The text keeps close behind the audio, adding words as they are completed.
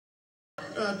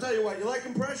I'll tell you what, you like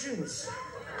impressions?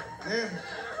 Yeah?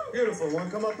 Beautiful. Want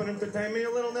to come up and entertain me a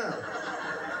little now?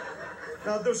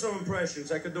 Now, I'll do some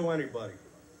impressions. I could do anybody.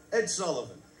 Ed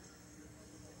Sullivan.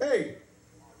 Hey,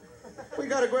 we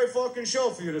got a great fucking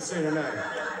show for you to see tonight.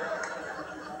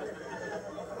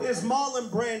 Here's Marlon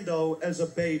Brando as a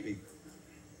baby.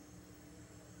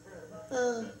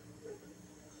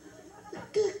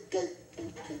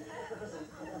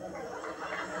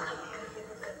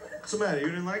 What's the matter? You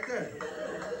didn't like that?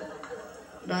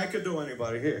 No, I could do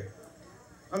anybody. Here.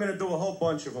 I'm going to do a whole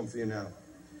bunch of them for you now.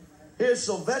 Here's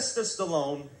Sylvester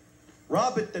Stallone,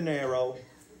 Robert De Niro,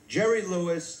 Jerry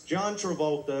Lewis, John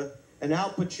Travolta, and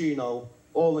Al Pacino,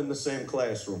 all in the same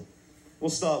classroom. We'll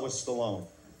start with Stallone.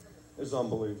 It's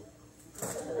unbelievable.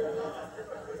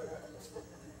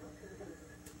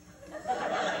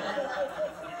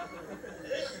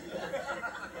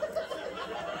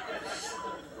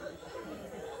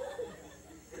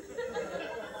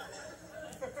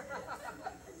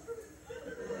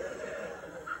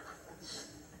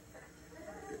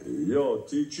 Yo,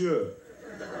 teacher.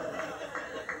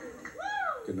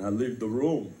 Can I leave the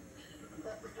room?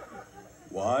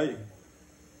 Why?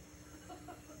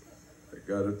 I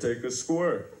gotta take a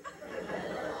squirt.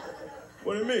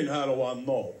 What do you mean, how do I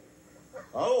know?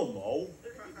 I don't know.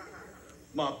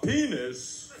 My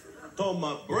penis told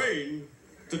my brain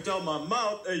to tell my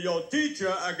mouth, hey, yo,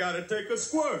 teacher, I gotta take a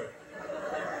squirt.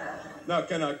 Now,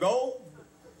 can I go?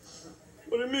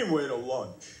 What do you mean wait till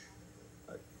lunch?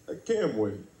 I can't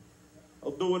wait. I'll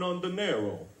do it on De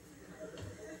Niro.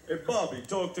 Hey, Bobby,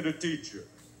 talk to the teacher.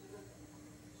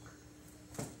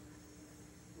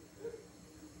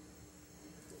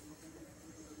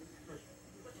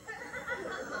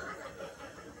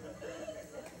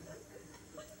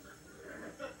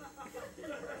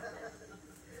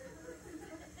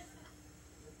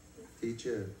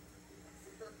 Teacher,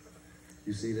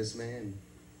 you see this man?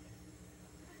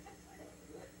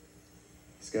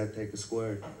 He's got to take a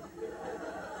squirt.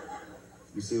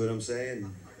 You see what I'm saying?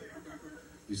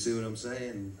 You see what I'm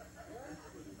saying?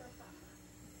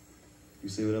 You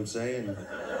see what I'm saying?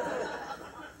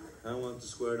 I don't want the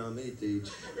squirt on me, Teach.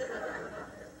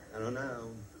 I don't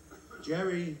know.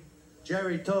 Jerry,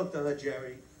 talk to her,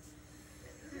 Jerry.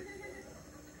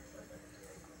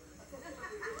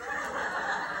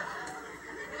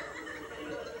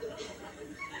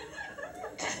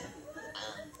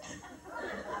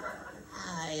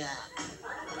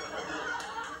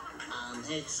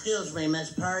 Excuse me,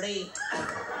 Miss Purdy.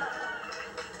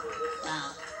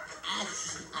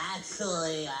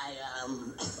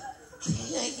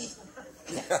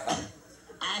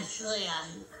 Actually,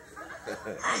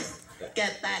 I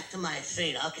get back to my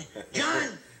seat, okay?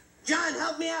 John,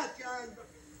 help me out, John.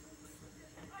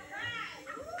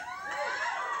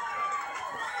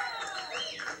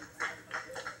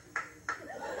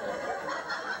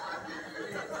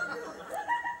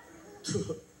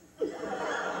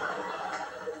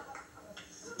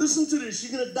 Listen to this,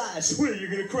 you're gonna die. I swear you're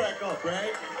gonna crack up,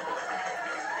 right?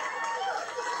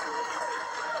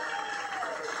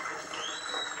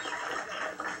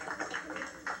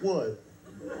 What?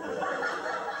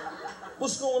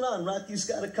 What's going on, Rocky's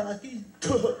got a cocky?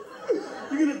 You're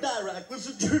gonna die, Rock.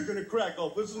 Listen, you're gonna crack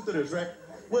up. Listen to this, Rock.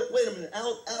 Wait a minute.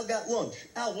 Al got lunch.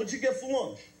 Al, what'd you get for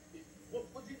lunch?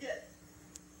 What'd you get?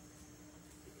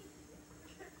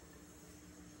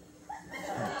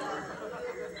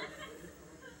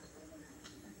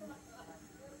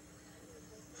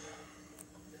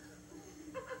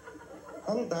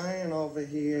 I'm dying over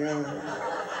here.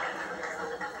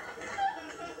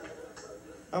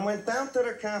 I went down to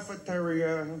the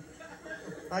cafeteria.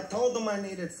 I told them I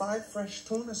needed 5 fresh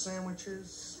tuna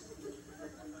sandwiches.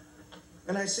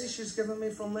 And I see she's giving me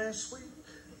from last week.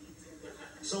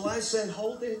 So I said,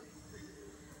 hold it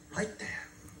right there.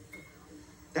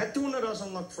 That tuna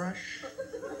doesn't look fresh.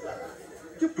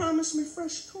 You promised me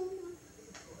fresh tuna.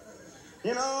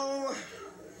 You know,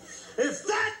 if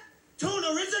that tuna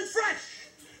isn't fresh,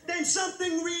 then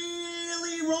something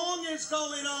really wrong is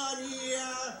going on here.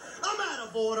 I'm out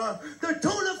of order. The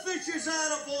tuna fish is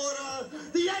out of order.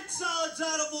 The egg salad's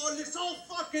out of order. This whole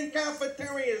fucking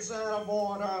cafeteria is out of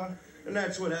order. And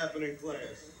that's what happened in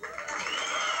class.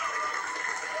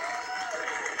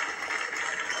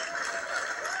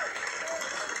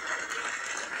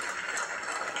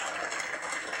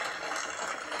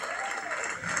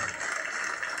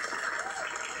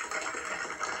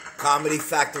 Comedy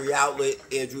Factory Outlet,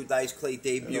 Andrew Dice Clay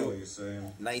debut. I know what you're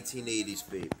saying. 1980s,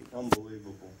 baby.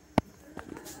 Unbelievable.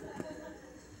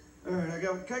 All right,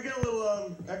 can I get a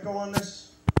little echo on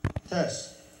this?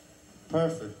 Test.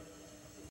 Perfect.